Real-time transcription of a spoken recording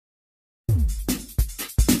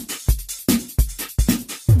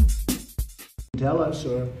tell us,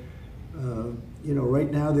 or you know,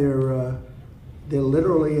 right now they're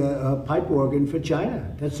literally a pipe organ for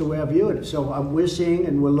China. That's the way I view it. So we're seeing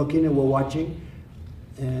and we're looking and we're watching.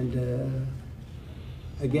 And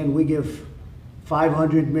again, we give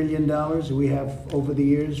 $500 million. We have over the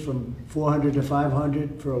years from 400 to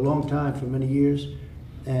 500 for a long time, for many years.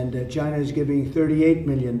 And China is giving $38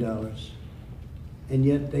 million. And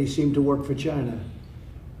yet they seem to work for China.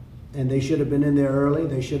 And they should have been in there early.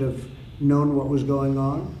 They should have known what was going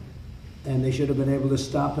on. And they should have been able to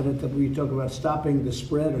stop it. We talk about stopping the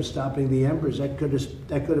spread or stopping the embers. That could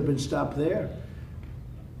have been stopped there.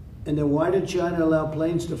 And then why did China allow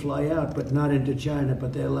planes to fly out, but not into China,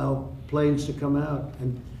 but they allow planes to come out?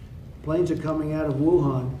 And planes are coming out of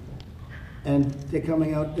Wuhan, and they're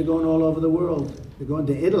coming out, they're going all over the world. They're going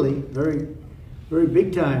to Italy, very, very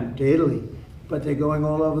big time to Italy, but they're going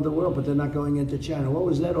all over the world, but they're not going into China. What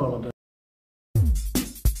was that all about?